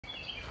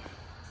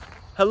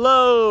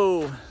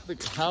Hello.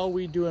 Look, how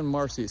we doing,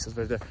 Marcy? Says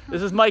right there.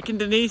 This is Mike and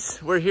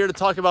Denise. We're here to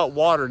talk about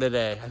water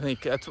today. I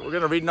think that's what we're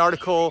going to read an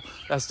article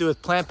that has to do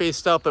with plant-based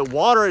stuff, but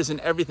water is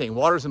in everything.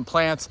 Water is in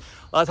plants.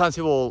 A lot of times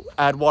people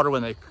add water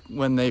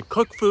when they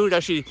cook food.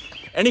 Actually,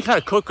 any kind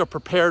of cook or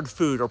prepared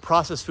food or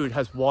processed food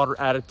has water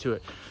added to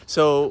it.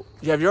 So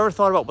have you ever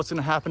thought about what's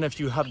going to happen if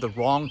you have the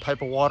wrong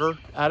type of water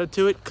added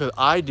to it? Because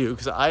I do,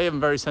 because I am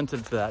very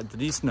sensitive to that.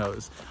 Denise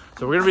knows.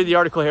 So we're going to read the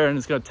article here, and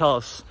it's going to tell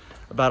us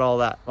about all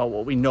that, about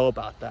what we know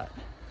about that.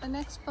 An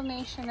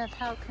explanation of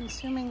how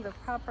consuming the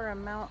proper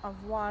amount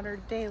of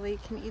water daily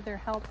can either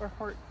help or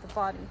hurt the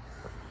body.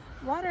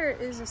 Water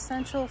is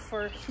essential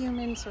for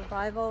human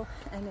survival,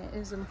 and it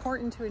is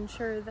important to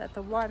ensure that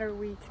the water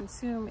we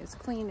consume is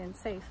clean and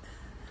safe.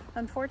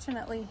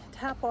 Unfortunately,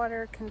 tap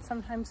water can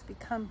sometimes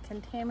become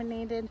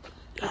contaminated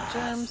with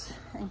germs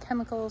and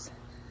chemicals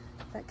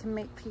that can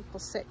make people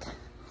sick.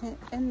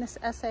 In this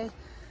essay,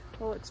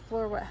 we'll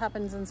explore what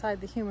happens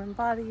inside the human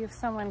body if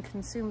someone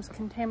consumes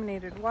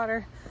contaminated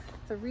water,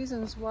 the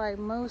reasons why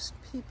most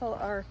people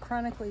are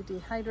chronically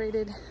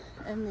dehydrated,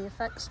 and the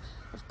effects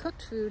of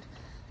cooked food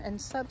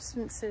and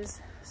substances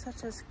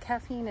such as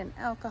caffeine and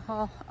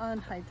alcohol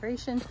on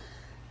hydration,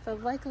 the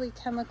likely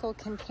chemical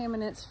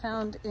contaminants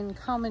found in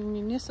common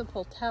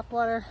municipal tap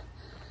water,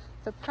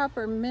 the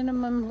proper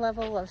minimum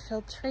level of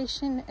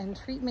filtration and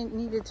treatment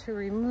needed to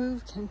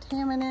remove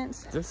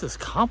contaminants. This is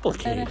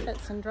complicated. The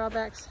benefits and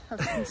drawbacks of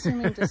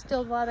consuming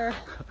distilled water.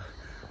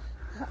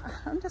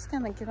 I'm just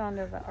gonna get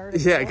onto the article.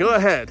 Yeah, go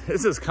ahead.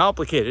 This is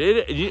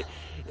complicated.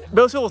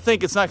 Most people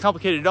think it's not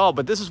complicated at all,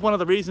 but this is one of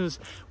the reasons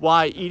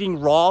why eating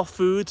raw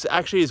foods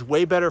actually is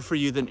way better for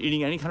you than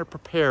eating any kind of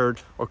prepared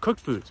or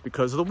cooked foods,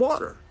 because of the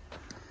water.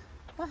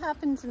 What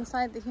happens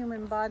inside the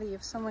human body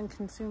if someone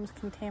consumes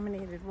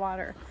contaminated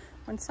water?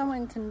 When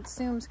someone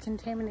consumes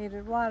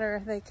contaminated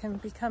water, they can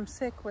become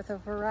sick with a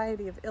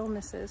variety of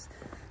illnesses.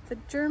 The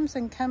germs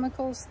and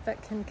chemicals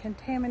that can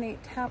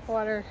contaminate tap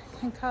water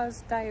can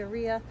cause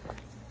diarrhea,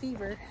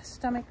 fever,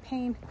 stomach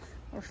pain,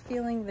 or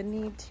feeling the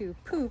need to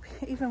poop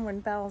even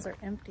when bowels are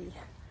empty.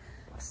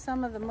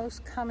 Some of the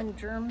most common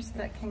germs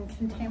that can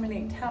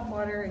contaminate tap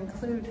water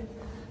include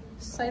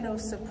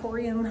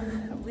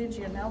Cytosporium,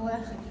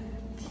 Legionella,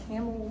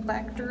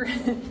 Campylobacter,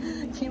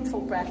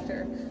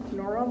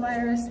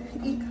 norovirus,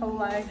 E.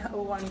 coli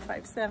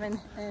 0157,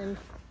 and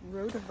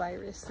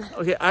rotavirus.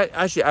 Okay, I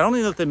don't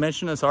even know if they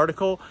mentioned this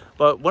article,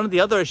 but one of the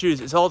other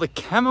issues is all the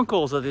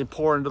chemicals that they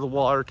pour into the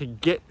water to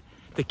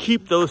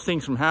keep those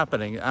things from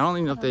happening. I don't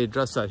even know if they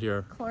address that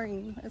here.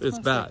 Chlorine. It's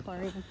bad.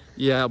 Chlorine.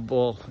 Yeah,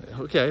 well,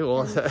 okay,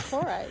 well,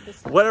 chloride.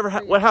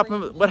 What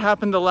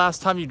happened the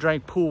last time you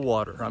drank pool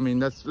water? I mean,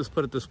 let's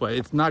put it this way.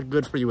 It's not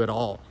good for you at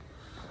all.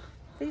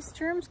 These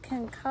germs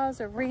can cause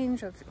a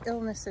range of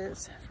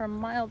illnesses, from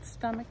mild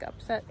stomach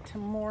upset to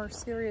more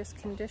serious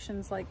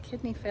conditions like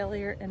kidney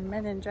failure and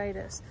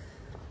meningitis.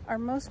 Are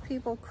most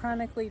people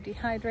chronically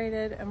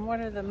dehydrated, and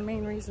what are the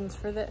main reasons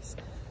for this?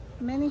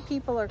 Many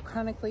people are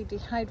chronically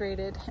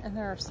dehydrated, and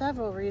there are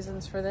several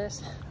reasons for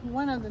this.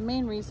 One of the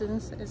main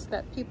reasons is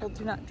that people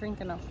do not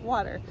drink enough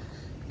water.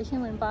 The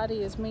human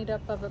body is made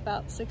up of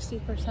about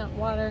 60%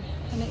 water,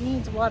 and it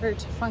needs water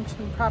to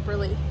function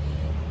properly.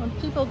 When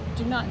people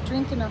do not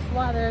drink enough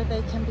water,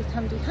 they can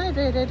become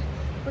dehydrated,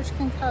 which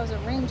can cause a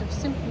range of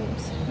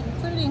symptoms,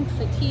 including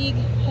fatigue,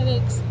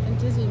 headaches, and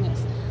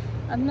dizziness.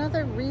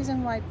 Another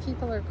reason why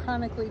people are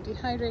chronically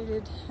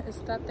dehydrated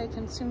is that they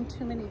consume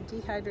too many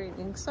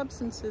dehydrating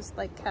substances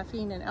like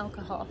caffeine and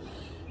alcohol.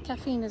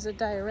 Caffeine is a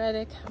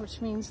diuretic,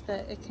 which means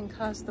that it can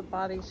cause the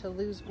body to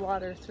lose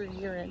water through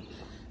urine.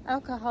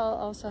 Alcohol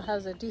also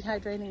has a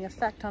dehydrating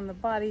effect on the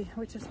body,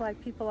 which is why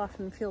people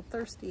often feel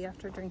thirsty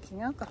after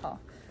drinking alcohol.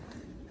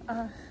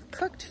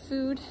 Cooked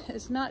food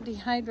is not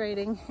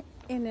dehydrating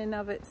in and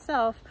of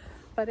itself,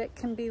 but it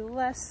can be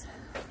less.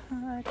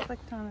 I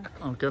clicked on it.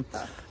 Okay.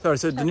 Sorry,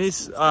 so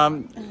Denise,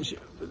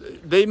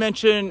 they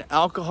mentioned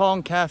alcohol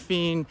and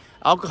caffeine.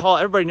 Alcohol,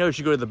 everybody knows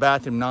you go to the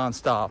bathroom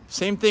nonstop.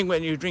 Same thing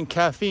when you drink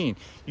caffeine.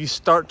 You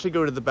start to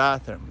go to the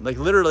bathroom. Like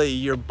literally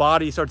your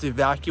body starts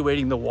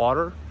evacuating the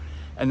water,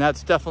 and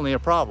that's definitely a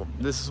problem.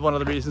 This is one of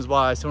the reasons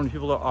why so many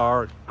people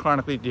are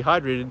chronically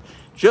dehydrated,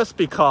 just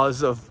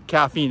because of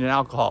caffeine and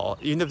alcohol,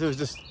 even if it was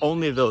just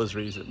only those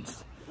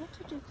reasons. What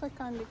did you click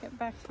on to get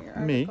back to your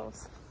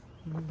articles?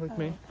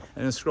 Me,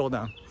 and then scroll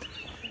down.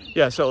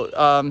 Yeah,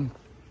 so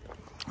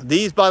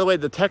these, by the way,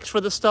 the text for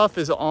this stuff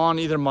is on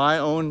either my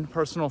own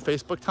personal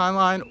Facebook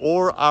timeline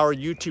or our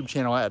YouTube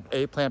channel at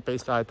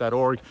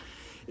aPlantBasedDiet.org.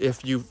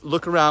 If you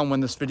look around when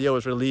this video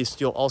is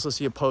released, you'll also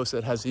see a post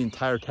that has the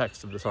entire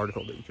text of this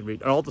article that you can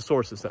read, and all the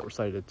sources that were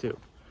cited too.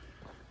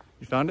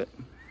 You found it?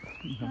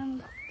 Okay.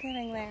 I'm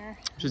getting there.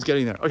 She's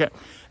getting there. Okay.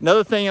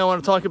 Another thing I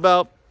want to talk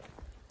about,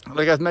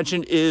 like I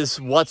mentioned,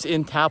 is what's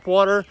in tap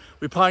water.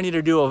 We probably need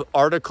to do an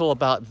article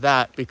about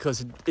that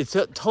because it's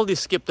totally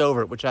skipped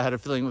over it, which I had a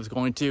feeling it was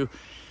going to.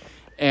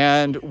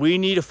 And we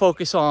need to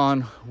focus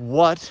on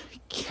what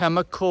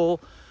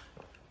chemical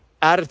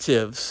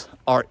additives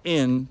are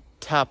in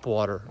tap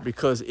water,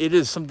 because it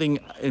is something,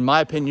 in my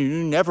opinion,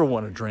 you never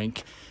want to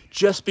drink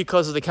just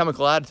because of the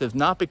chemical additives,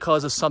 not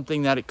because of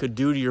something that it could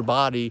do to your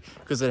body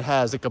because it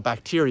has like a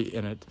bacteria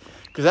in it,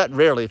 because that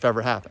rarely, if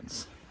ever,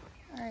 happens.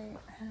 All right.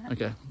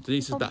 Okay,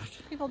 Denise is back.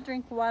 People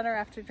drink water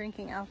after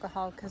drinking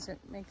alcohol because it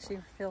makes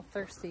you feel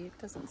thirsty. It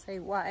doesn't say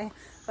why.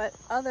 But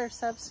other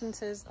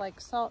substances like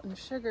salt and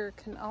sugar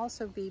can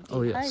also be dehydrating.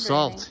 Oh yeah,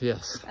 salt,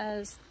 yes.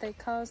 As they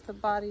cause the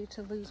body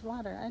to lose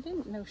water. I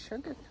didn't know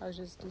sugar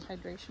causes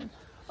dehydration.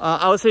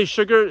 I would say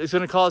sugar is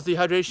going to cause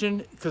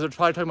dehydration because we're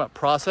probably talking about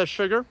processed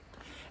sugar.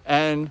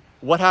 And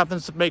what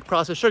happens to make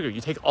processed sugar?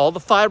 You take all the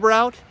fiber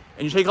out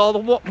and you take all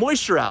the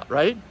moisture out,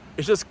 right?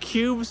 It's just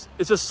cubes,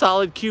 it's just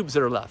solid cubes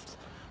that are left.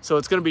 So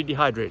it's going to be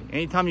dehydrating.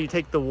 Anytime you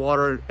take the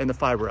water and the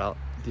fiber out,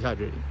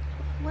 dehydrating.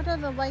 What are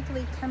the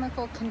likely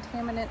chemical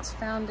contaminants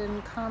found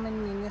in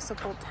common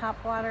municipal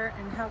tap water,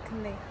 and how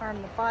can they harm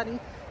the body?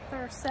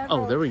 There are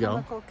several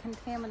chemical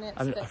contaminants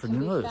that can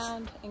be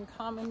found in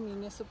common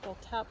municipal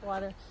tap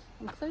water,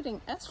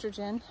 including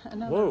estrogen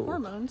and other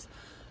hormones,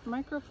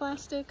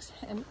 microplastics,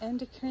 and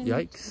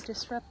endocrine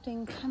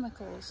disrupting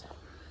chemicals.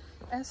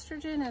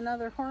 Estrogen and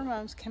other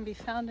hormones can be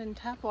found in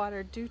tap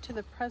water due to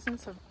the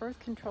presence of birth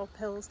control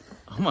pills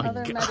and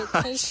other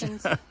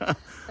medications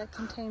that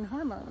contain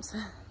hormones.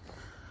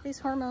 These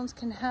hormones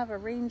can have a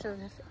range of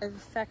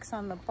effects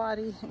on the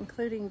body,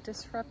 including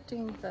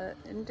disrupting the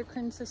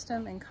endocrine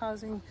system and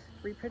causing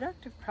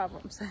reproductive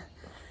problems.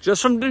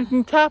 Just from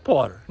drinking tap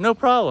water, no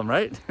problem,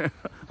 right? Oh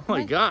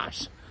my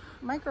gosh.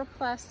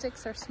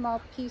 Microplastics are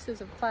small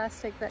pieces of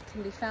plastic that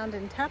can be found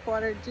in tap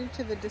water due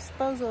to the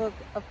disposal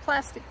of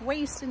plastic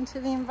waste into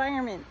the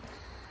environment.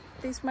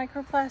 These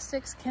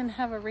microplastics can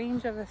have a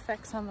range of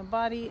effects on the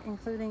body,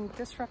 including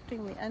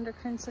disrupting the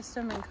endocrine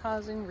system and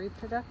causing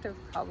reproductive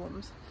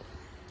problems.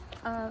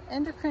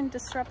 Endocrine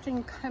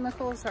disrupting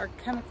chemicals are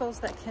chemicals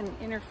that can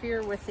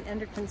interfere with the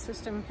endocrine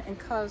system and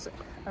cause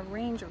a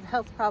range of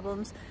health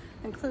problems,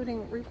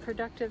 including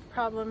reproductive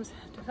problems,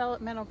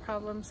 developmental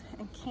problems,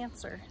 and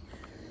cancer.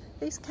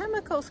 These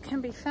chemicals can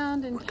be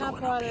found in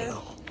tap water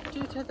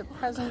due to the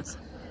presence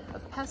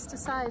of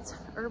pesticides,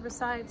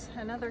 herbicides,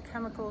 and other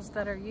chemicals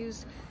that are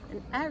used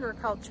in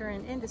agriculture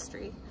and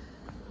industry.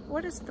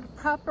 What is the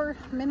proper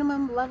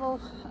minimum level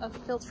of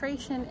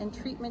filtration and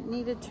treatment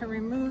needed to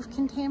remove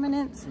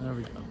contaminants? There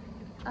we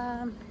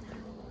go.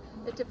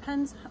 It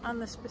depends on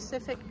the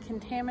specific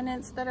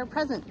contaminants that are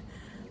present.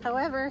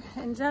 However,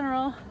 in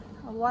general,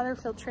 a water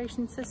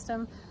filtration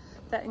system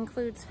that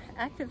includes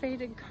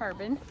activated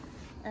carbon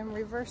and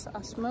reverse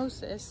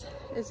osmosis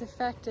is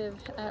effective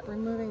at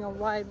removing a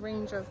wide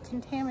range of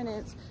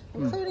contaminants,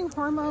 including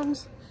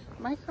hormones,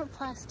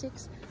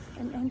 microplastics,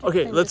 and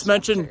endocrine let's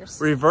mention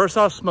disruptors. Reverse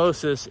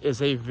osmosis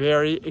is a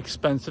very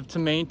expensive to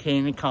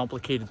maintain and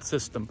complicated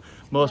system.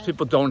 Most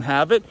people don't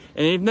have it,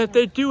 and even if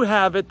they do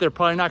have it, they're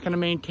probably not going to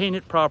maintain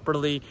it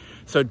properly,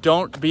 so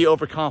don't be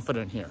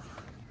overconfident here.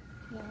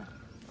 Yeah.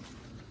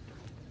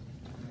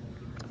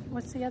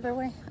 What's the other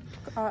way?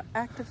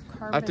 Active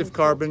carbon. Active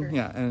carbon, filter.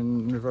 yeah,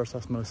 and reverse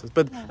osmosis.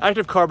 But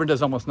active carbon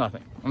does almost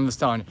nothing. I'm just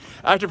telling you.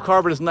 Active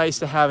carbon is nice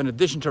to have in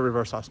addition to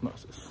reverse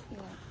osmosis. Yeah.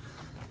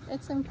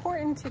 It's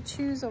important to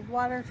choose a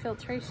water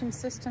filtration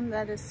system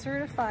that is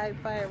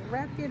certified by a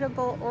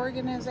reputable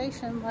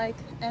organization like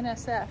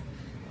NSF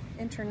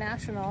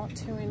International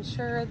to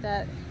ensure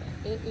that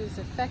it is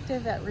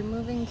effective at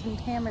removing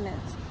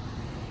contaminants.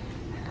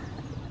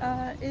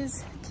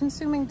 Is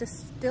consuming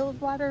distilled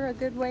water a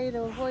good way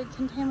to avoid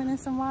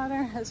contaminants in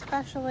water,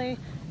 especially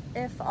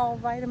if all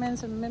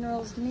vitamins and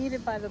minerals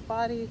needed by the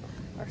body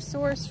are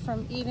sourced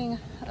from eating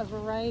a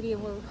variety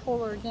of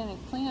whole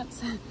organic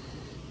plants?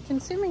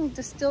 Consuming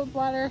distilled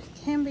water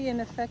can be an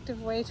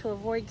effective way to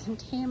avoid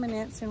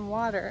contaminants in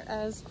water,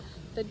 as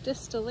the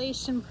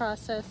distillation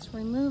process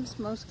removes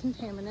most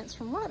contaminants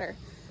from water.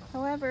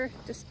 However,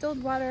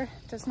 distilled water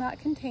does not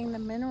contain the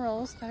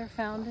minerals that are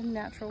found in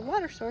natural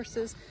water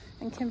sources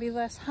and can be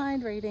less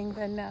hydrating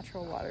than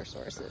natural water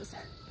sources.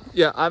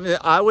 Yeah, I mean,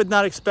 I would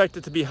not expect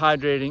it to be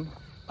hydrating.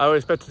 I would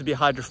expect it to be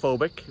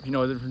hydrophobic, if you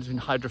know the difference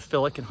between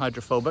hydrophilic and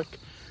hydrophobic.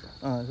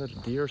 Is that a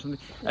deer or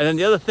something? And then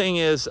the other thing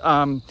is,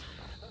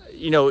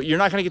 you know, you're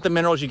not going to get the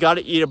minerals. You got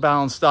to eat a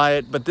balanced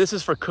diet, but this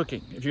is for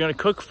cooking. If you're going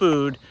to cook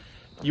food,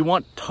 you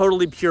want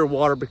totally pure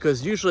water,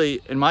 because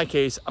usually, in my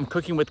case, I'm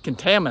cooking with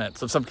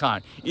contaminants of some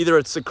kind. Either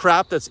it's the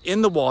crap that's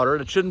in the water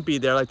that shouldn't be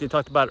there, like they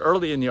talked about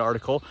early in the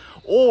article,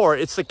 or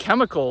it's the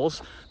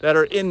chemicals that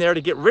are in there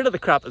to get rid of the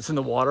crap that's in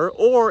the water,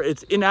 or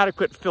it's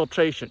inadequate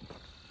filtration.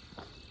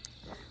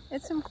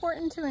 It's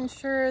important to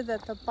ensure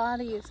that the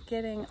body is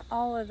getting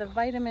all of the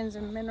vitamins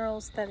and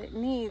minerals that it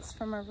needs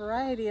from a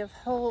variety of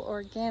whole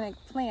organic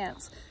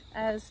plants,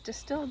 as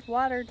distilled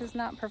water does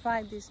not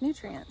provide these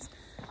nutrients.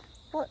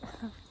 What,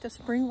 does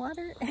spring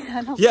water?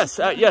 Yes,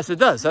 yes, it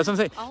does. That's what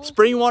I'm saying.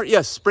 Spring water,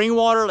 yes, spring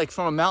water, like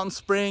from a mountain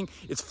spring.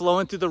 It's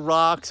flowing through the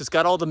rocks. It's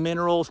got all the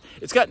minerals.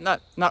 It's got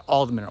not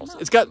all the minerals.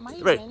 It's got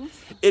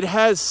It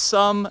has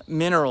some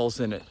minerals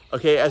in it.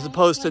 Okay, as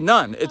opposed to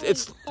none.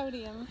 It's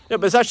sodium. Yeah,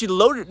 but it's actually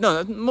loaded.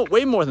 No,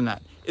 way more than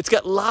that. It's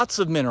got lots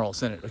of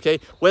minerals in it. Okay,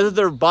 whether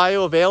they're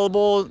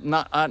bioavailable,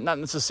 not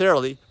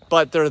necessarily.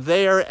 but they're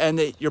there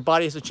and your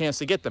body has a chance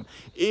to get them.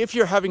 If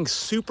you're having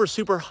super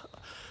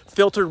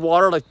filtered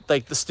water,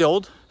 like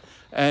distilled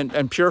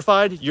and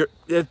purified,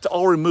 it's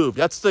all removed.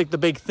 That's like the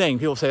big thing.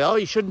 People say, oh,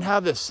 you shouldn't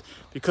have this,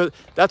 because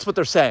that's what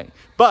they're saying.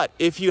 But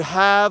if you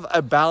have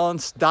a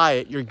balanced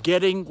diet, you're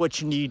getting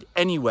what you need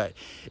anyway.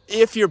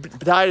 If your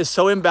diet is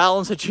so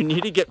imbalanced that you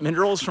need to get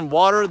minerals from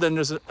water, then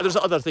there's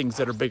other things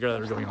that are bigger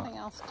that are going on. Something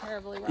else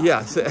terribly wrong.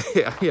 Yes,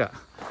 yeah.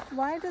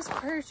 Why does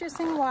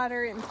purchasing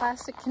water in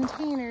plastic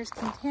containers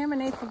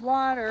contaminate the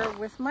water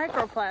with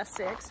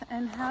microplastics,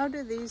 and how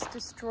do these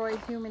destroy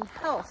human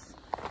health?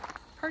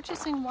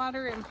 Purchasing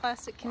water in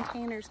plastic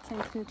containers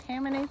can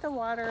contaminate the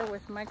water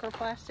with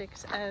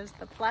microplastics, as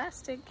the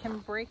plastic can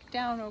break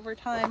down over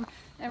time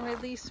and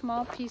release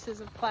small pieces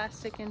of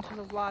plastic into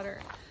the water.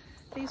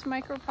 These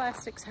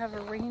microplastics have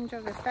a range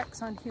of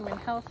effects on human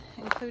health,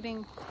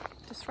 including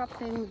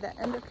disrupting the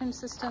endocrine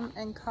system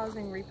and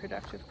causing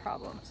reproductive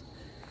problems.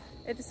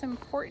 It is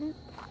important,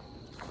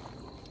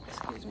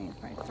 excuse me,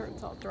 my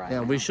throat's all dry.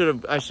 Yeah,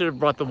 I should have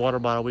brought the water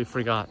bottle. We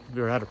forgot.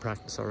 We were out of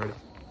practice already.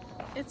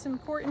 It's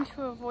important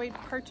to avoid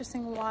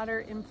purchasing water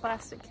in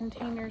plastic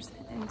containers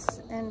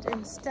and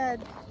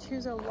instead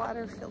choose a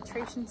water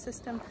filtration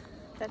system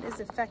that is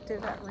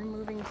effective at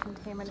removing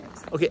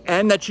contaminants. Okay,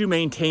 and that you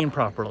maintain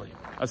properly.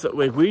 So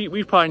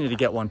we probably need to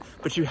get one,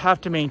 but you have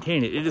to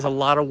maintain it. It is a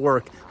lot of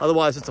work.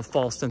 Otherwise, it's a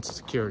false sense of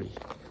security.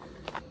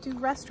 Do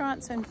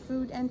restaurants and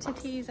food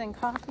entities and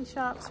coffee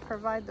shops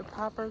provide the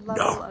proper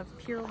level of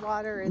pure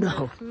water in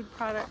their food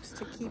products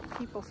to keep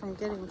people from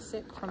getting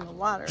sick from the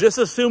water? Just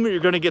assume that you're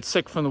going to get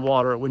sick from the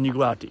water when you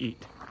go out to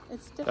eat.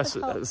 It's difficult that's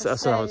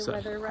to what I would say say.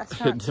 whether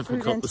restaurants, food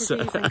Difficult to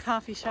entities, say. and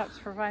coffee shops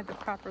provide the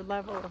proper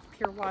level of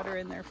pure water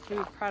in their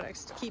food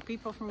products to keep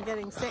people from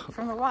getting sick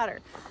from the water.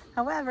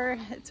 However,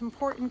 it's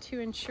important to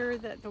ensure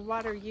that the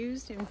water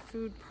used in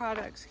food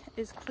products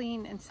is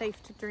clean and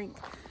safe to drink.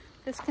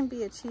 This can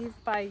be achieved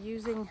by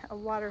using a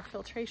water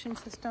filtration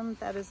system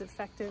that is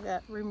effective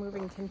at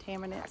removing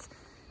contaminants.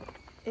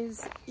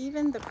 Is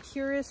even the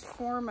purest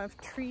form of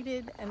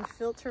treated and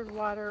filtered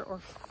water or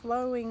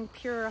flowing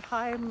pure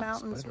high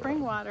mountain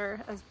spring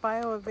water as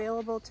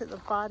bioavailable to the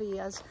body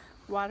as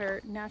water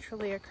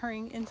naturally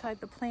occurring inside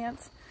the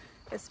plants,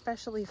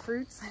 especially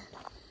fruits?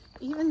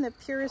 Even the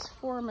purest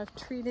form of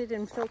treated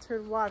and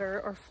filtered water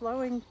or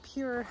flowing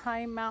pure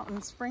high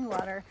mountain spring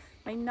water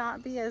may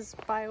not be as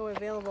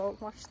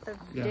bioavailable. Watch the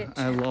ditch.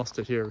 I lost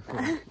it here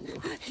before.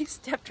 He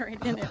stepped right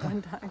in it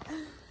one time.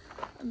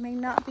 May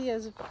not be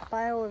as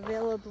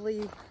bioavailable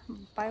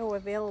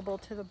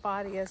to the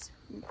body as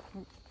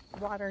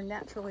water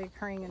naturally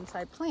occurring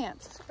inside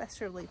plants,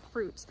 especially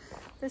fruits.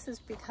 This is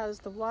because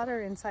the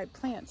water inside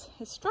plants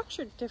is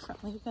structured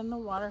differently than the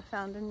water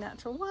found in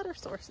natural water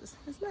sources.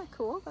 Isn't that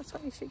cool? That's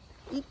why you should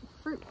eat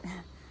fruit.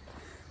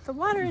 The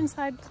water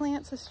inside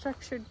plants is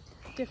structured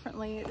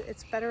differently.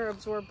 It's better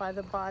absorbed by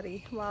the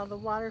body, while the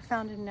water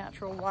found in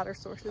natural water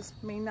sources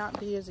may not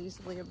be as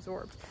easily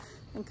absorbed.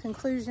 In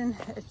conclusion,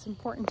 it's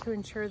important to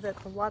ensure that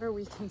the water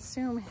we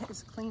consume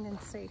is clean and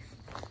safe.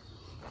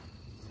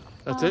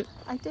 That's it?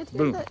 I did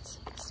hear that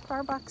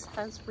Starbucks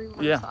has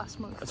reverse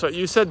osmosis. That's right.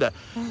 You said that.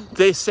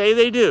 They say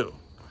they do.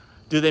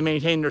 Do they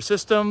maintain their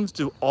systems?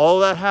 Do all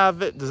that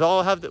have it? Does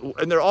all have it?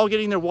 And they're all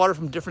getting their water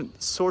from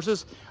different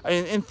sources. I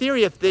mean, in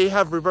theory, if they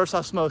have reverse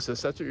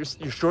osmosis, that's what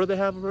you're sure they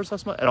have reverse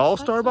osmosis at all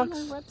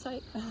Starbucks? That's on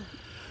their website.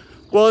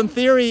 Well, in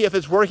theory, if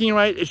it's working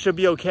right, it should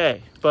be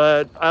okay.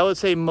 But I would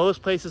say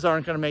most places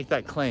aren't going to make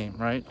that claim,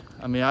 right?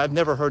 I mean, I've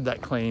never heard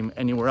that claim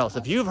anywhere else.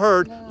 If you've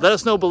heard, let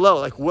us know below,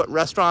 like what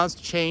restaurants,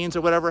 chains,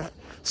 or whatever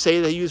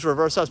say they use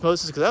reverse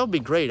osmosis, because that would be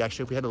great,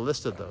 actually, if we had a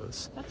list of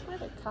those. That's why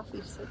the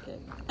coffee's so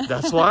good.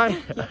 That's why?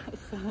 Yes.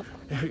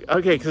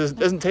 Okay, because it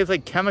doesn't taste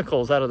like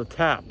chemicals out of the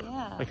tap,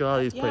 Yeah. like a lot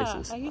of these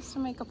places. I used to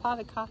make a pot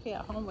of coffee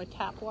at home with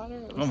tap water.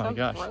 It was Oh my so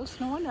gosh. gross.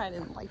 No wonder I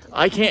didn't like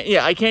it.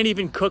 I can't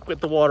even cook with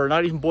the water,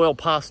 not even boil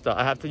pasta.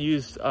 I have to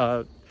use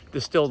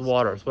distilled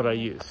water is what I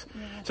use.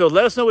 Yeah. So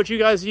let us know what you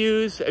guys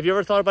use. Have you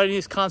ever thought about any of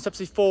these concepts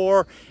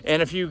before?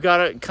 And if you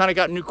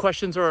got new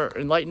questions or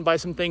enlightened by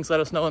some things, let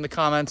us know in the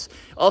comments.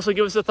 Also,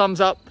 give us a thumbs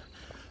up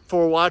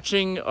for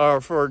watching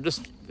or for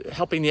just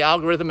helping the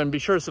algorithm, and be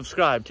sure to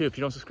subscribe too if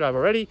you don't subscribe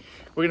already.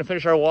 We're going to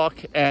finish our walk,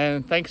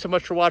 and thanks so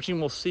much for watching.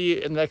 We'll see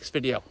you in the next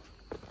video.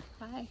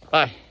 Bye.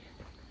 Bye.